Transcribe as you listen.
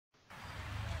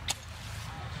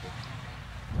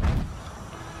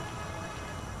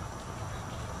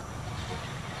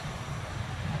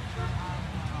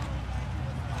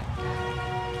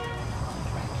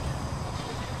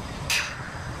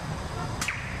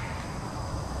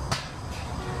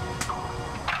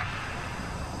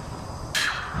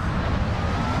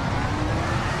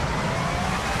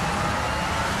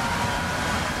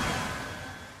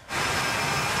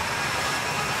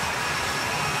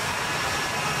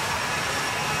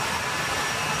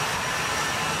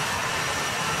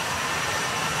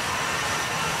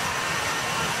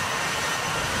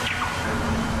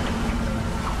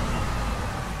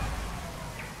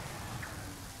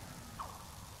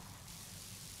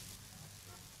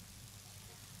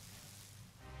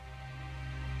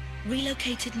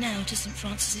Relocated now to St.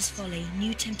 Francis's Folly,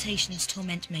 new temptations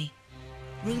torment me.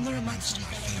 Rumour amongst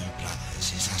my fellow brothers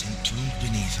is that entombed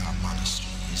beneath our monastery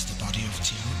is the body of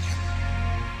Teokan,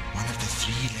 one of the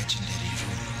 3 legendary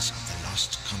rulers of the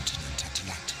lost continent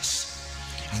Atlantis,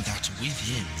 and that with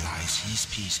him lies his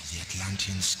piece of the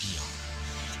Atlantean Scion,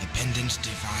 the pendant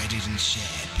divided and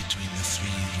shared between the 3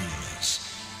 rulers,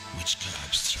 which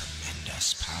curbs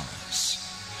tremendous powers.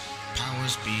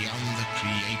 Powers beyond the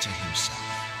Creator himself.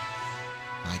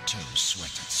 My toes sweat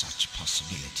at such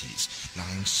possibilities,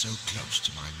 lying so close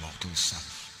to my mortal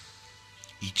self.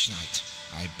 Each night,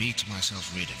 I beat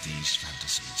myself rid of these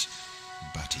fantasies,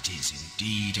 but it is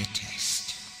indeed a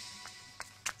test.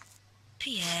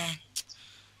 Pierre,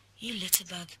 you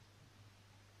litterbug.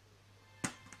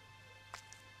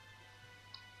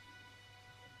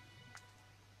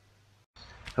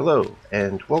 Hello,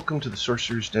 and welcome to the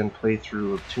Sorcerer's Den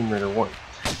playthrough of Tomb Raider 1.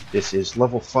 This is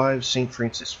Level 5, St.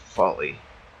 Francis Folly.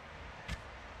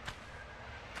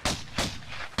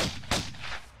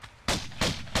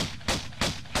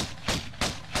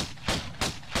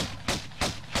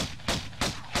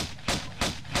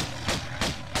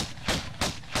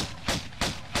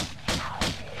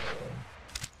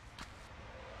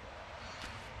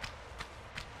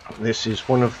 This is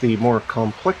one of the more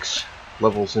complex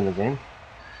levels in the game.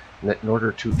 And that in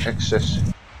order to access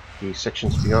the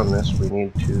sections beyond this, we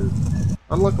need to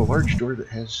unlock a large door that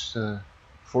has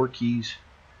 4 keys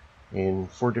in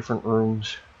 4 different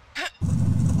rooms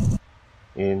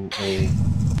in a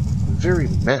very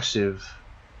massive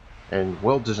and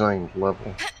well-designed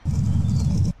level.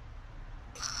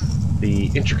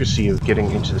 The intricacy of getting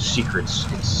into the secrets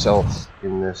itself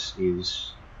in this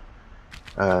is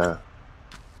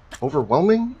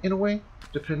overwhelming in a way,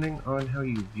 depending on how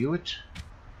you view it.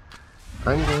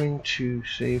 I'm going to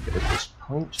save at this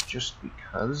point just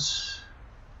because.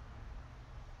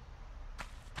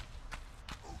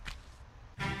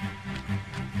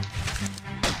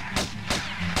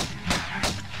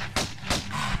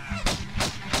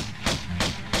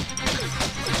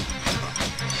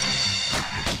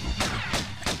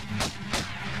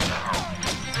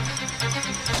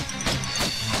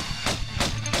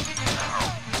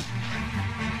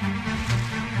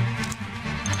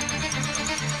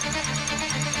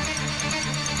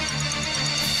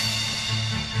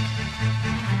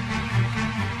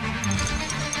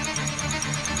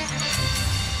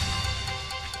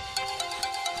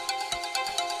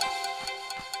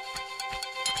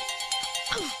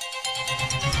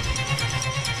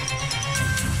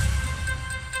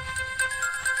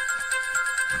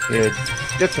 Yeah,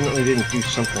 definitely didn't do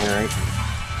something right.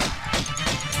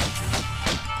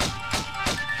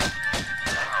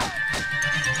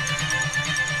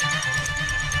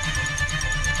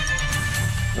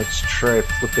 Let's try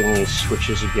flipping these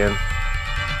switches again,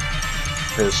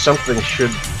 because something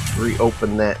should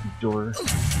reopen that door.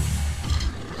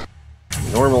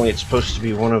 Normally it's supposed to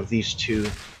be one of these 2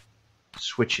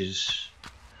 switches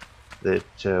that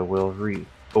will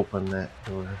reopen that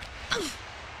door.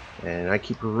 And I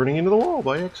keep running into the wall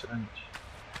by accident.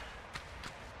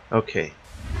 Okay.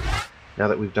 Now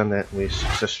that we've done that, we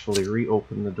successfully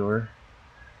reopened the door.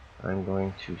 I'm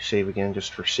going to save again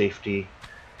just for safety.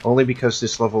 Only because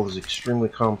this level is extremely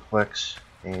complex,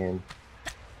 and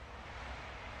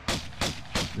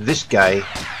this guy,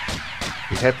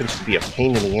 who happens to be a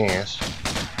pain in the ass,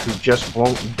 who just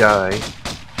won't die.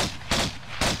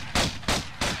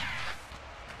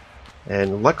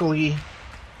 And luckily,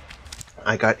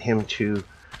 I got him to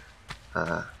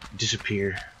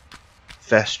disappear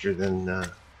faster than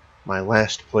my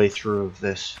last playthrough of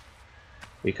this,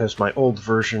 because my old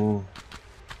version,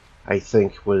 I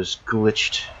think, was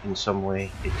glitched in some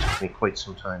way. It took me quite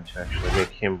some time to actually make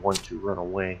him want to run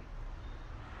away.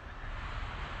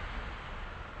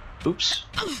 Oops,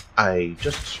 I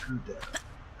just screwed that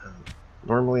up.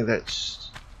 Normally that's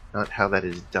not how that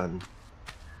is done.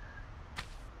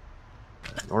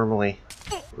 Normally,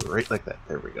 right like that.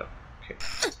 There we go. Okay.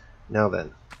 Now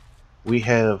then, we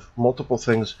have multiple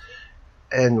things,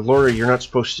 and Laura, you're not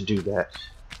supposed to do that.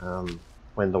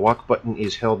 When the walk button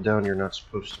is held down, you're not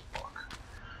supposed to walk.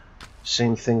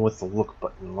 Same thing with the look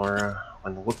button, Laura.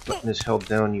 When the look button is held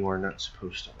down, you are not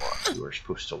supposed to walk. You are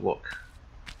supposed to look.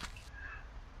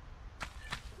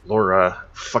 Laura,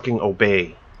 fucking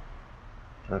obey.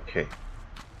 Okay.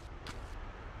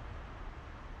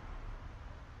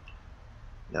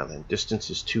 Now then, distance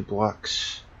is 2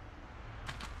 blocks.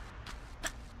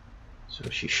 So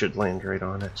she should land right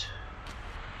on it.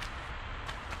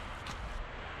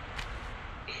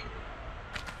 Okay.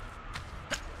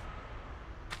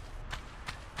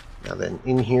 Now then,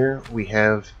 in here we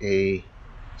have a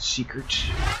secret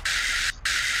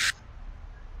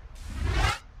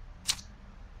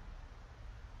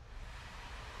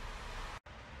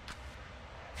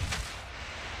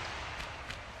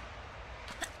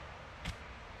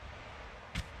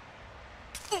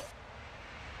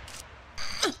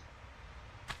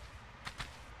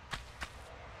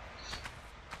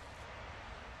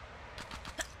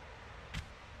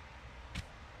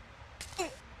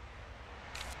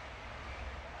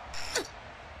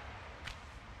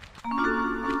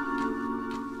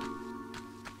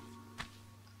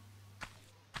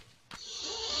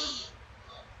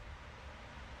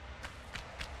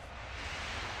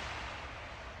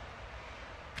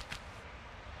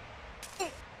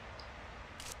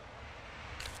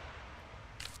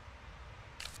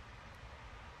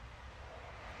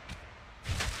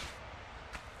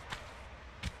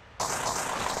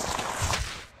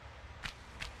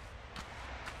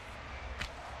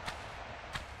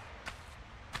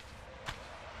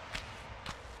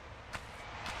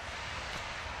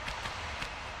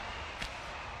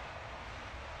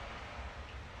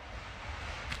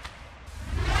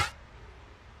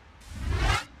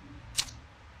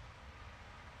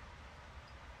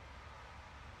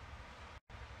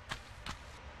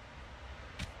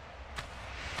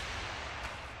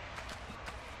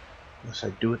Unless I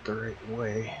do it the right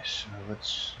way, so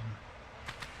let's...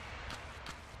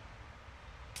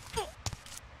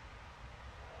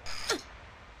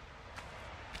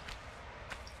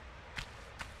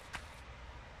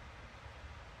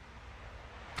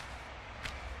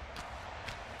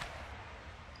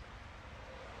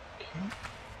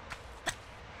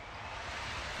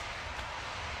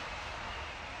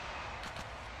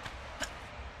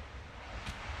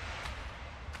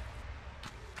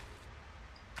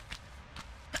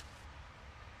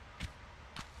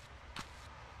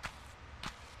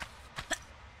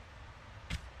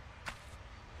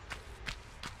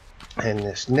 And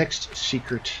this next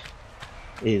secret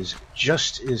is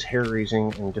just as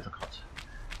hair-raising and difficult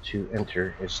to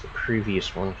enter as the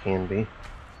previous one can be.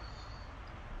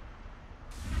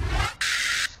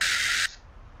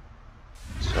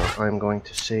 So I'm going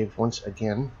to save once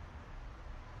again,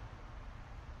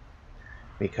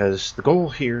 because the goal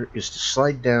here is to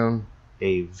slide down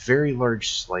a very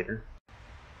large slider.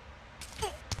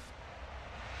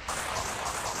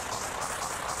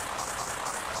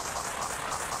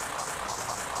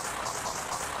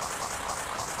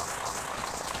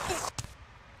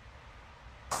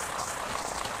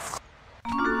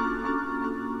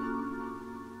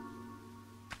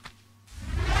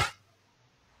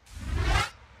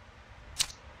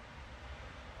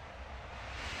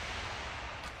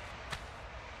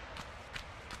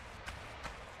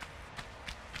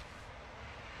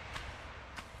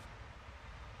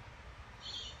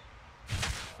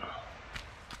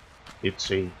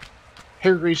 It's a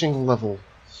hair-raising level,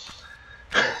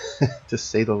 to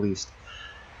say the least.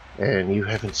 And you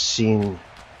haven't seen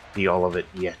the all of it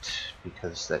yet,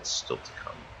 because that's still to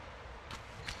come.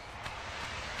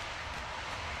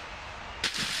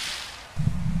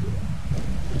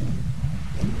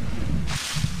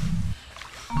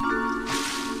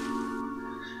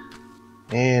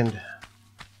 And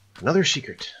another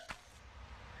secret.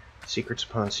 Secrets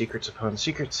upon secrets upon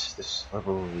secrets. This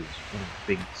level is one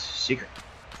big secret.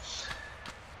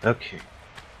 Okay,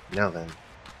 now then,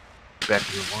 back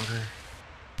in the water.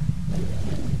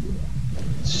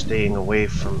 Staying away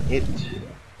from it.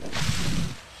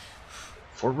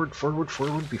 Forward, forward,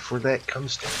 forward before that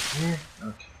comes down here.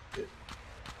 Okay, good.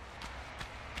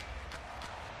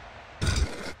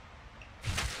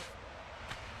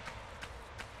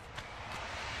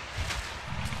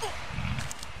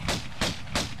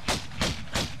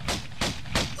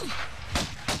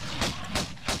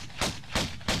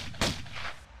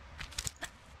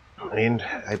 And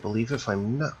I believe, if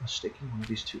I'm not mistaken, one of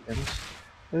these two ends,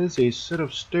 there is a set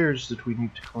of stairs that we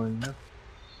need to climb up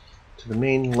to the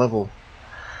main level.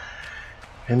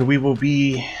 And we will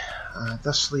be,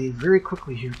 thusly, very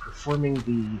quickly here, performing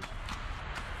the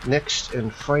next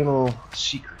and final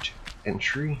secret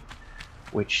entry,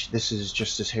 which this is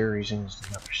just as hair-raising as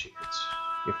the other secrets,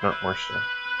 if not more so.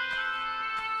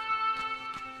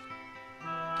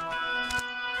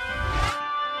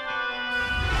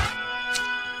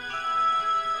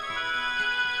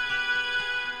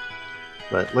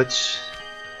 But let's...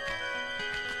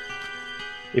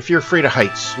 If you're afraid of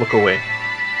heights, look away.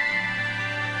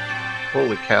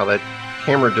 Holy cow, that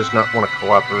camera does not want to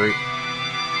cooperate.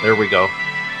 There we go.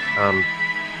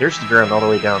 There's the ground all the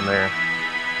way down there.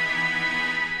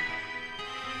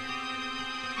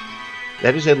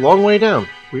 That is a long way down.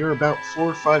 We are about 4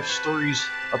 or 5 stories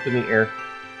up in the air,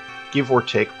 give or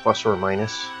take, plus or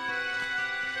minus.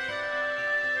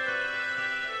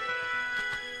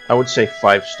 I would say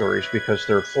 5 stories, because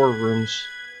there are 4 rooms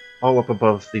all up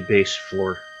above the base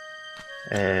floor.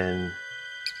 And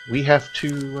we have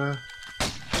to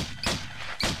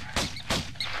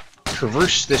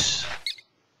traverse this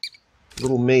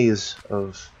little maze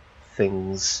of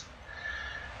things.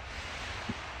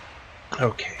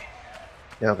 Okay,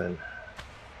 now then,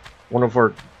 one of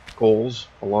our goals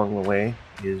along the way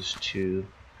is to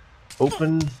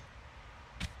open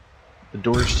the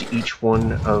doors to each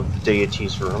one of the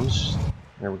deities' rooms.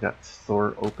 There we got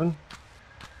Thor open.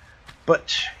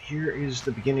 But here is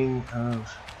the beginning of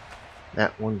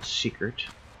that one secret.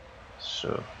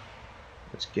 So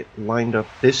let's get lined up.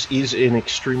 This is an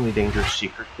extremely dangerous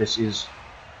secret. This is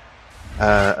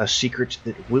a secret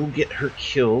that will get her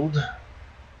killed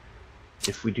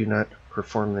if we do not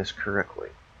perform this correctly.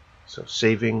 So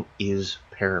saving is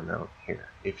paramount here,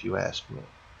 if you ask me.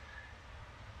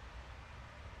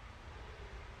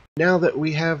 Now that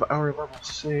we have our level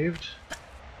saved,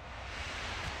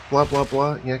 blah blah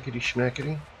blah, yakety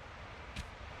schmackety.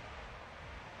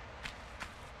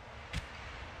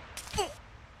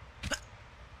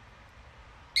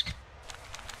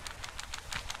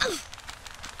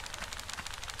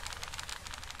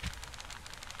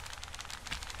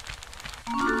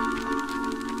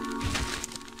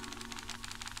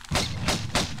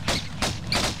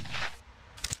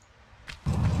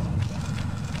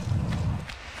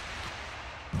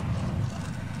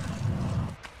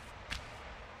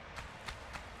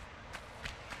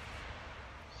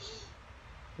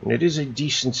 And it is a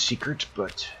decent secret,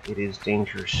 but it is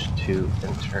dangerous to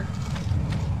enter.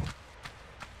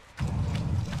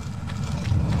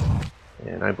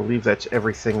 And I believe that's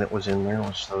everything that was in there,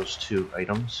 was those 2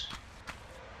 items.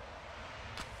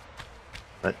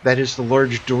 But that is the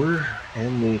large door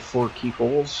and the 4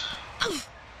 keyholes.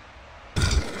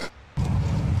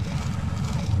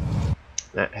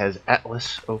 That has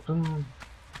Atlas open.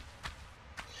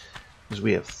 Because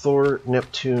we have Thor,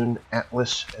 Neptune,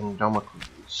 Atlas, and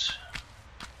Damocles.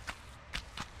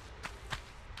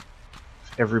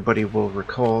 If everybody will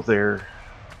recall their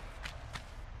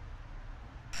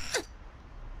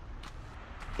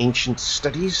ancient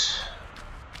studies.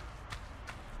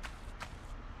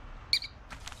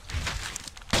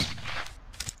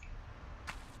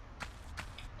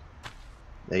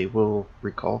 They will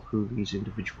recall who these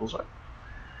individuals are.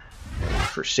 And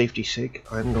for safety's sake,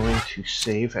 I'm going to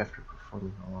save after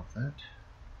performing all of that.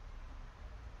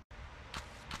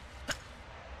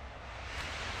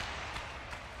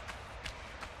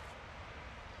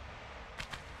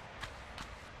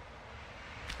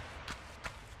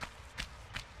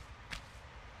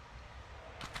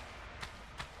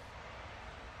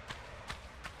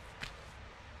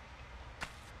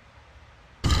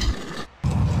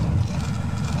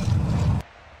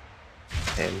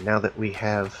 And now that we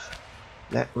have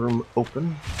that room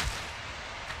open,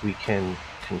 we can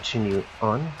continue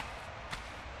on.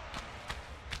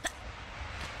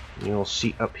 You'll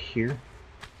see up here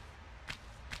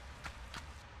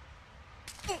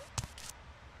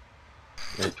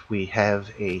that we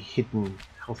have a hidden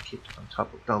health kit on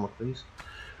top of Damocles.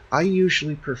 I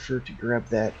usually prefer to grab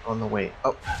that on the way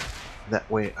up. That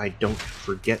way I don't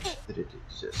forget that it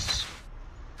exists.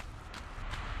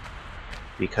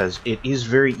 Because it is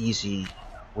very easy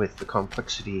with the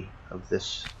complexity of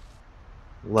this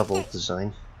level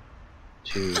design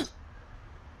to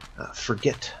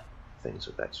forget things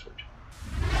of that sort.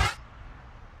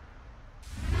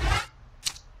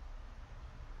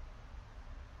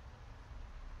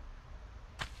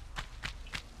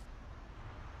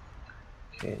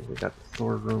 Okay, we got the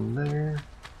Thor room there.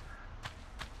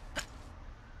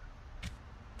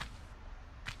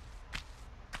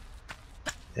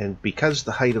 And because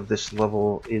the height of this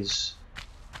level is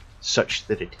such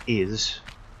that it is,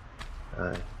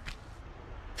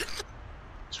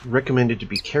 it's recommended to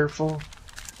be careful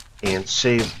and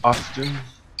save often,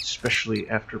 especially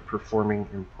after performing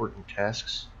important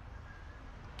tasks.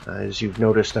 As you've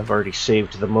noticed, I've already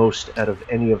saved the most out of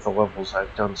any of the levels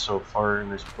I've done so far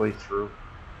in this playthrough,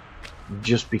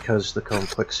 just because the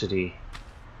complexity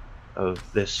of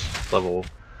this level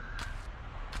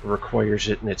requires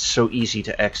it, and it's so easy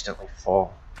to accidentally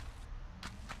fall.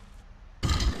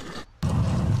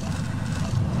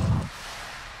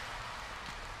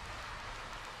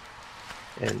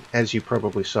 And as you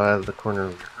probably saw out of the corner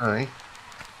of your eye,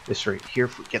 this right here,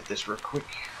 if we get this real quick,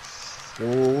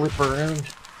 flip around,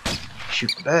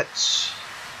 shoot the bats,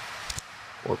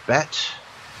 or bat,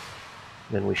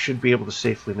 then we should be able to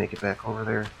safely make it back over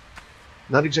there.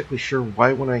 Not exactly sure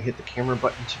why when I hit the camera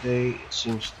button today, it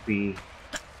seems to be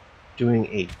doing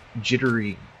a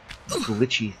jittery,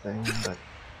 glitchy thing, but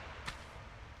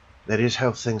that is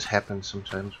how things happen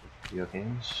sometimes with video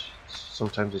games.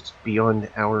 Sometimes it's beyond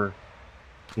our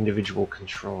individual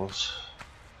controls.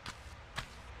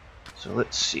 So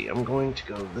let's see, I'm going to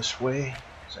go this way,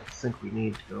 because I think we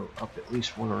need to go up at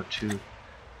least 1 or 2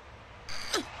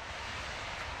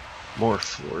 more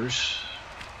floors.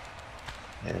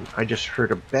 And I just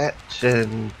heard a bat,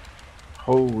 and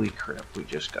holy crap, we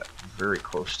just got very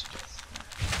close to death.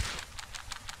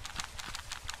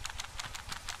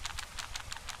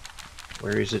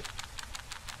 Where is it?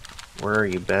 Where are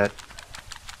you, bat?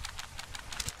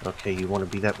 Okay, you want to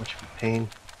be that much of a pain?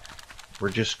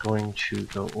 We're just going to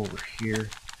go over here.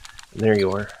 And there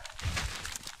you are.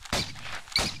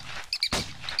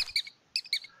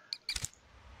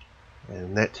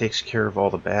 And that takes care of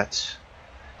all the bats.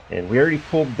 And we already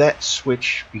pulled that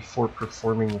switch before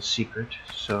performing the secret,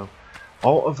 so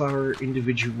all of our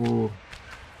individual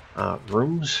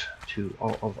rooms to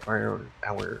all of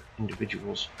our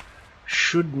individuals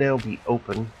should now be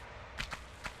open.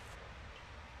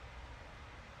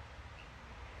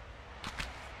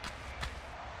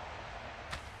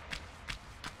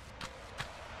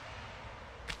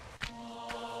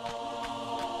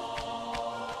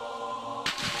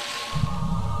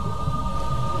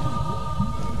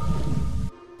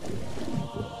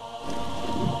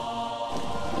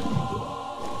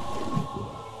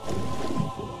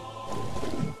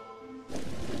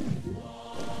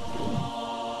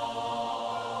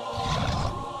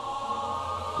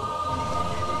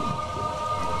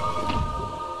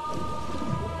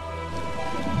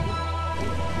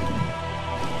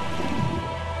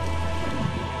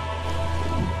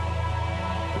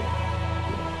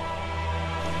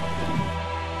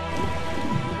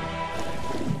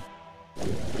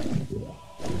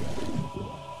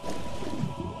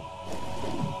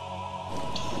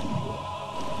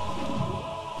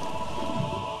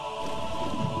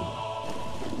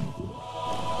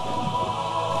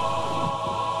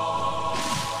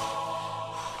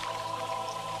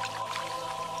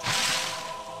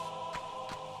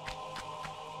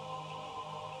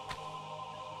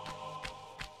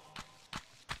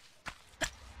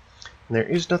 And there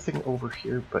is nothing over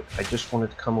here, but I just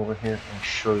wanted to come over here and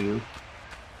show you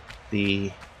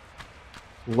the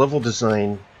level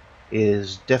design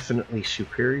is definitely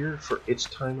superior for its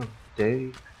time of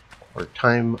day or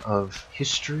time of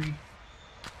history,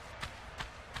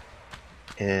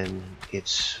 and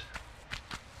it's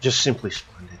just simply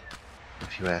splendid,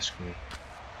 if you ask me.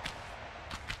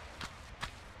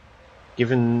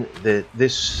 Given that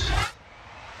this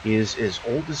is as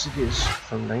old as it is,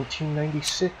 from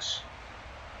 1996,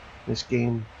 this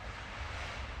game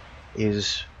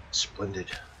is splendid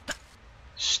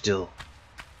still.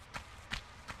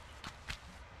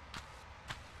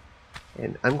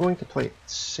 And I'm going to play it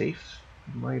safe,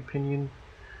 in my opinion.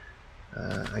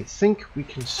 I think we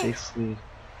can safely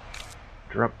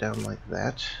drop down like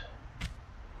that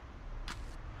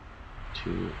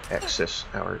to access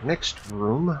our next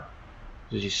room.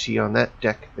 As you see on that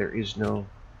deck, there is no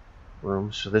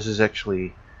room, so this is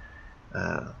actually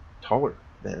taller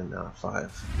than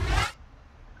 5.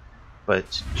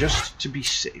 But just to be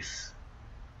safe,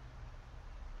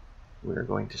 we're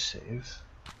going to save.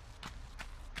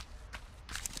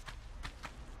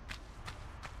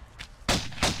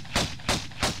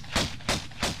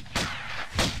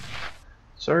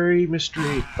 Sorry,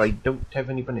 Mr. Ape, I don't have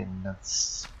any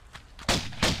bananas.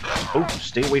 Oh,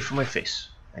 stay away from my face.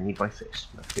 I need my face.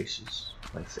 My face is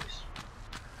my face.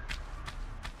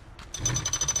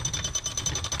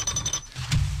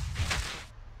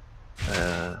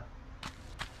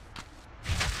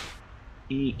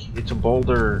 Eek, it's a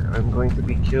boulder. I'm going to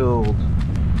be killed.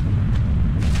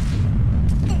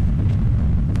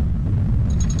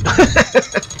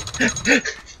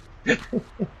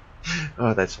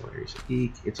 Oh, that's hilarious.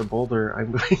 Eek, it's a boulder.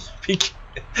 I'm going to be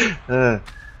killed.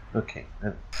 Okay.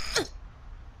 I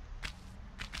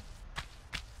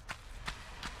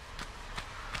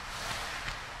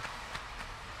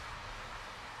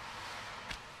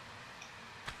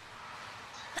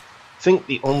think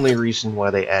the only reason why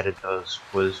they added those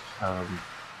was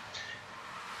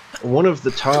one of the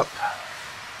top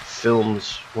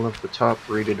films, one of the top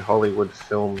rated Hollywood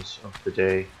films of the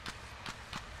day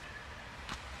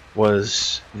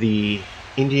was the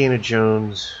Indiana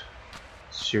Jones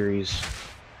series,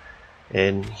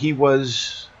 and he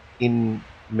was in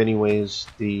many ways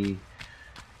the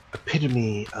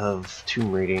epitome of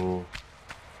tomb raiding.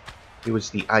 He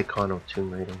was the icon of tomb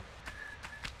raiding.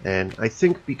 And I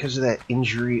think because of that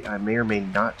injury, I may or may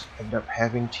not end up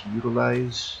having to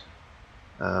utilize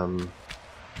a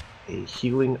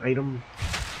healing item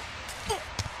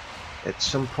at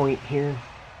some point here,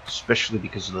 especially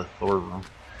because of the Thor room.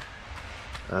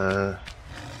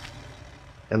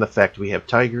 And the fact we have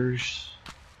tigers.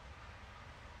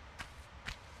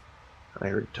 I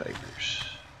heard tigers.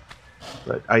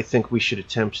 But I think we should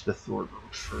attempt the Thor room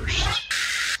first.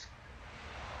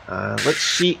 Let's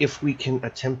see if we can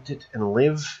attempt it and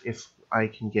live. If I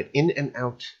can get in and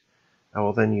out, I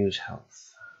will then use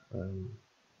health.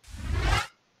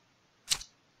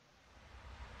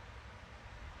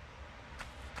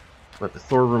 But the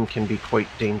Thor room can be quite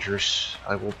dangerous.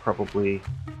 I will probably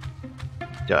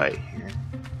die here.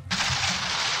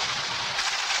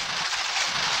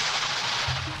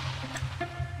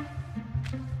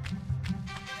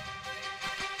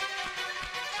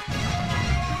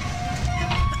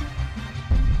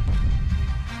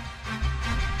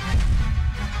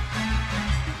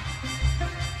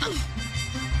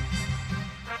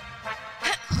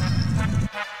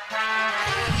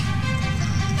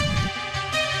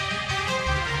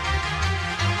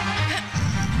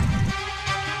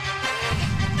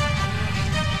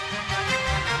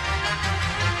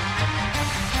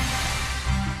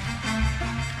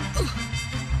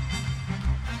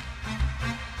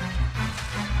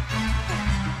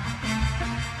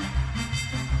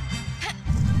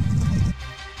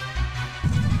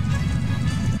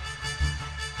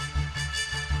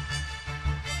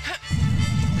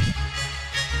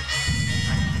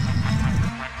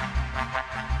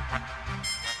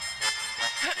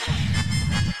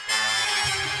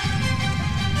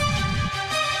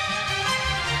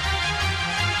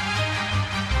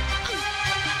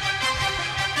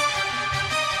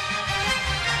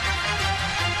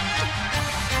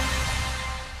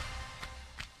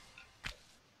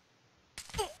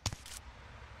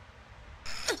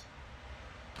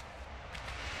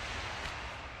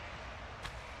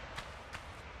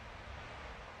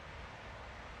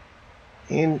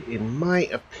 And in my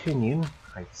opinion,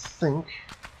 I think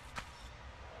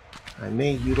I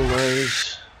may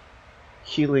utilize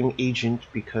healing agent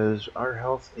because our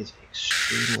health is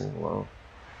extremely low.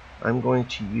 I'm going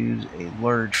to use a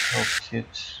large health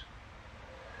kit,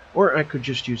 or I could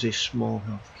just use a small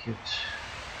health kit.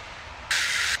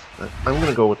 I'm going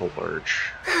to go with a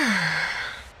large.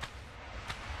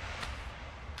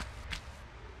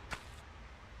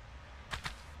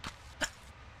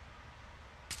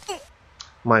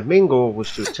 My main goal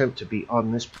was to attempt to be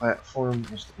on this platform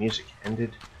as the music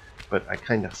ended, but I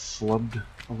kind of flubbed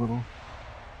a little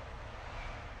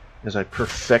as I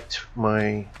perfect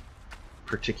my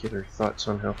particular thoughts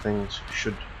on how things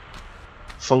should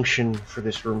function for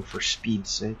this room for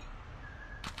speed's sake.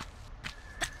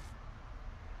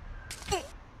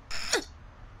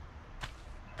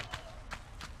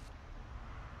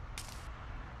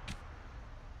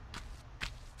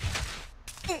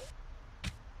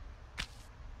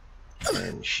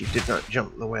 And she did not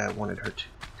jump the way I wanted her to,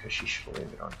 because she should have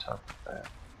landed on top of that.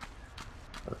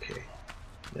 Okay,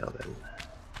 now then.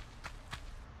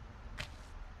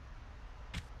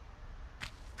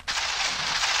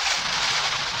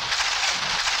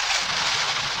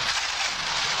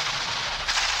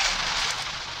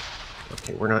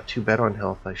 Okay, we're not too bad on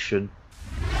health. I should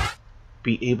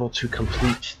be able to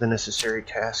complete the necessary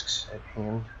tasks at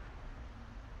hand.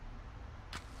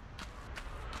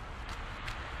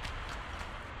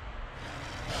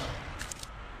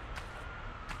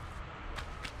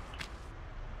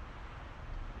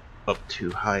 Up too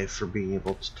high for being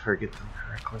able to target them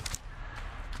correctly.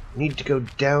 Need to go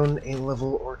down a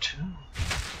level or two.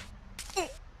 And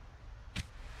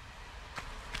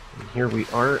here we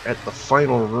are at the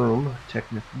final room,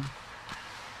 technically.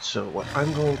 So what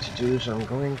I'm going to do is I'm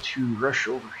going to rush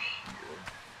over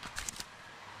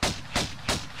here.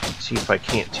 See if I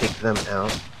can't take them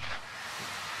out.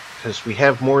 Because we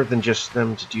have more than just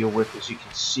them to deal with. As you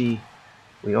can see,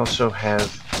 we also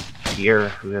have Pierre,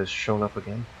 who has shown up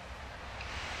again.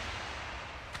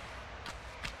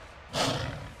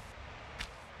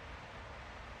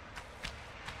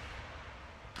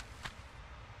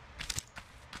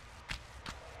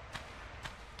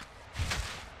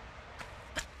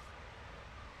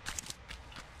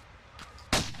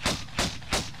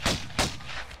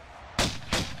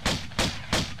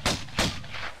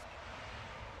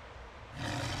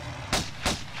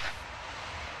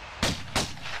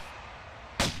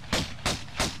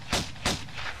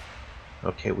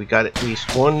 Okay, we got at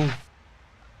least one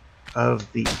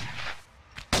of the...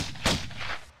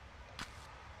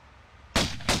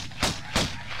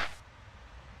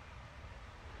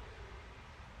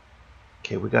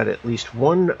 Okay, we got at least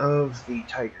one of the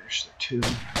tigers. Two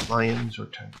lions or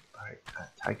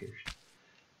tigers.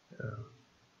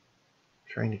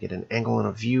 Trying to get an angle and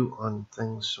a view on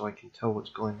things so I can tell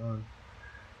what's going on.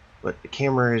 But the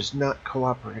camera is not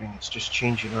cooperating, it's just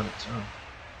changing on its own.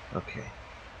 Okay.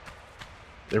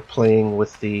 They're playing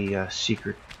with the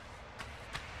secret.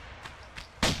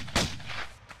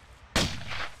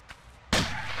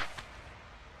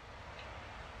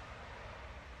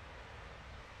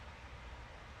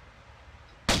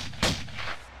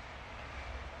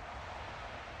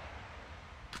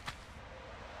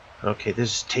 Okay,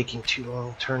 this is taking too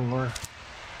long. Turn, Laura.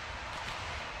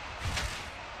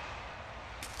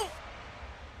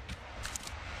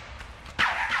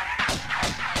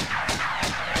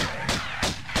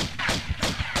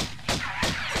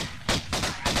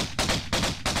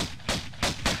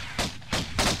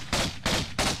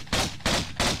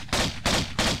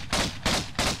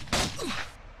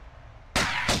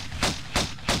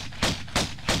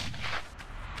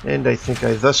 And I think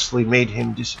I thusly made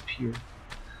him disappear.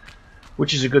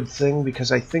 Which is a good thing,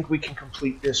 because I think we can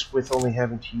complete this with only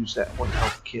having to use that one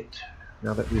health kit.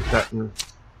 Now that we've gotten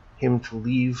him to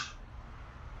leave,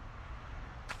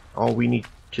 all we need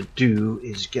to do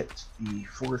is get the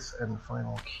fourth and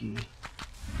final key.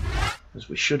 Because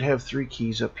we should have 3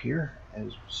 keys up here, as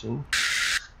we've seen,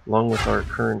 along with our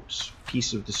current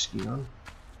piece of the Scion,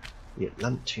 the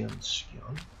Atlantean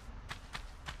Scion.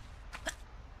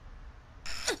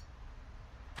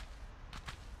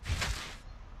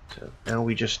 So now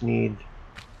we just need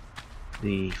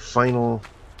the final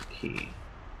key.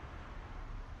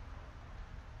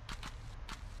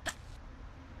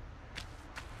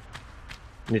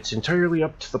 And it's entirely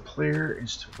up to the player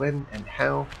as to when and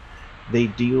how they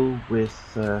deal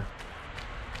with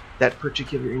that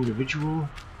particular individual.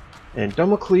 And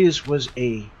Damocles was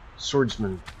a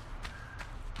swordsman.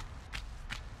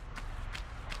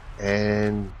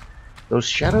 And those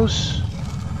shadows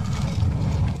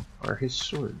are his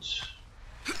swords.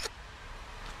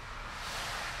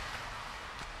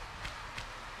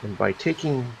 And by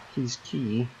taking his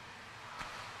key,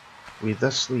 we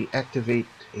thusly activate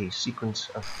a sequence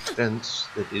of defense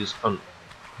that is unlimited.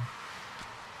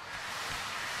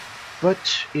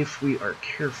 But if we are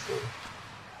careful,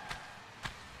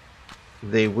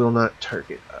 they will not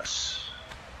target us.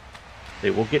 They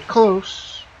will get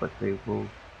close, but they will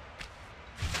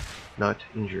not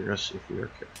injure us if we are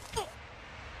careful.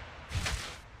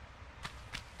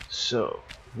 So,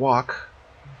 walk,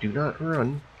 do not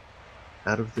run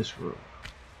out of this room,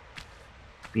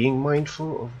 being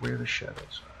mindful of where the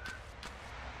shadows are,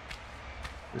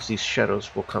 as these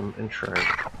shadows will come and try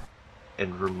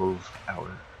and remove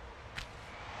our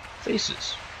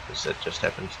faces, because that just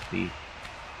happens to be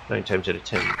 9 times out of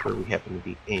 10 where we happen to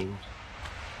be aimed.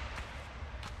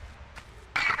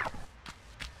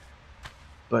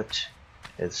 But,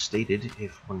 as stated,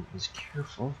 if one is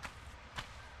careful,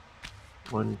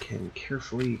 one can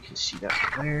carefully, you can see that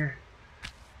there,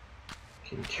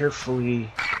 can carefully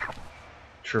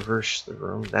traverse the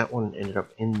room. That one ended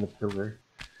up in the pillar.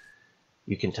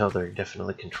 You can tell they're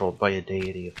definitely controlled by a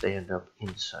deity if they end up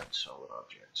inside solid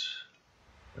objects.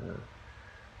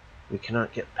 We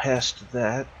cannot get past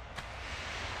that.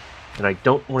 And I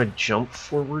don't want to jump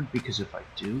forward, because if I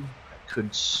do, I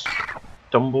could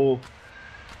stumble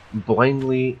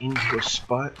blindly into a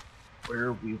spot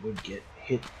where we would get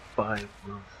hit by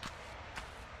one of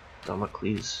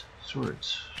Damocles'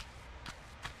 swords.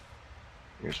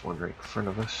 There's one right in front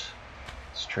of us.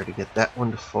 Let's try to get that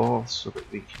one to fall so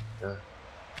that we can...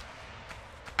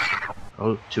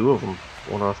 Oh, 2 of them.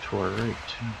 One off to our right,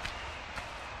 too.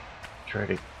 Try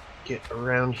to get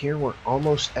around here. We're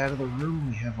almost out of the room.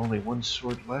 We have only 1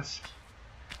 sword left.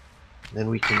 Then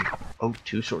we can... Oh,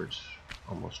 2 swords.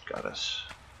 Almost got us.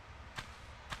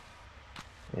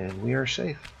 And we are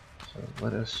safe. So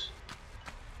let us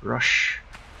rush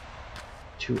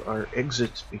to our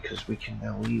exit, because we can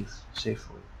now leave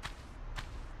safely.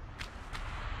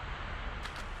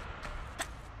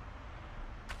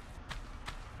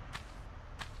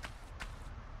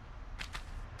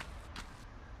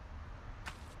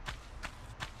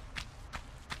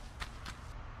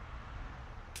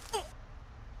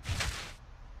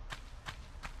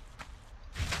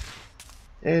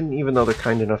 And even though they're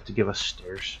kind enough to give us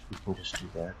stairs, we can just do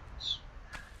that. It's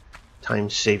time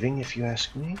saving, if you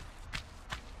ask me.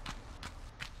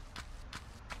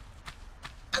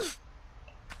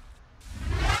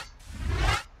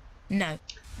 No.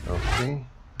 Okay.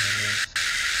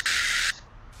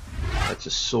 That's a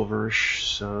silverish,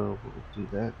 so we'll do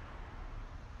that.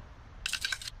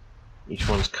 Each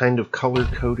one's kind of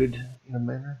color-coded in a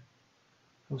manner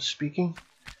of speaking.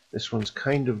 This one's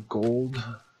kind of gold.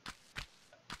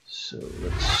 So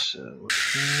let's look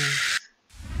here.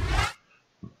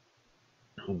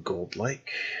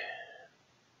 Gold-like.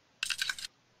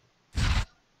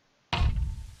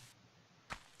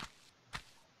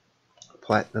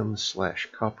 Platinum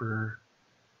 / copper.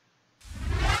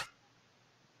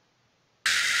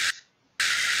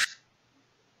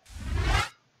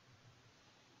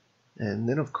 And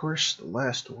then, of course, the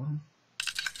last one.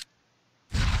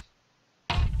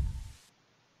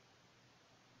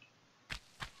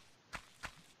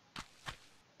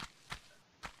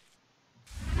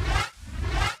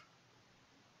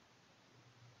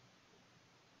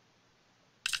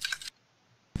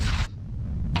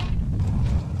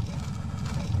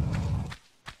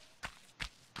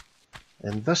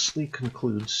 And thusly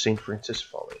concludes St. Francis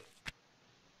Folly.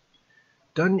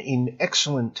 Done in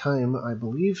excellent time, I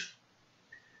believe.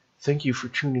 Thank you for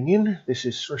tuning in. This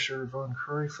is Sorcerer Von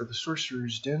Croy for the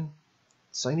Sorcerer's Den,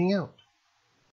 signing out.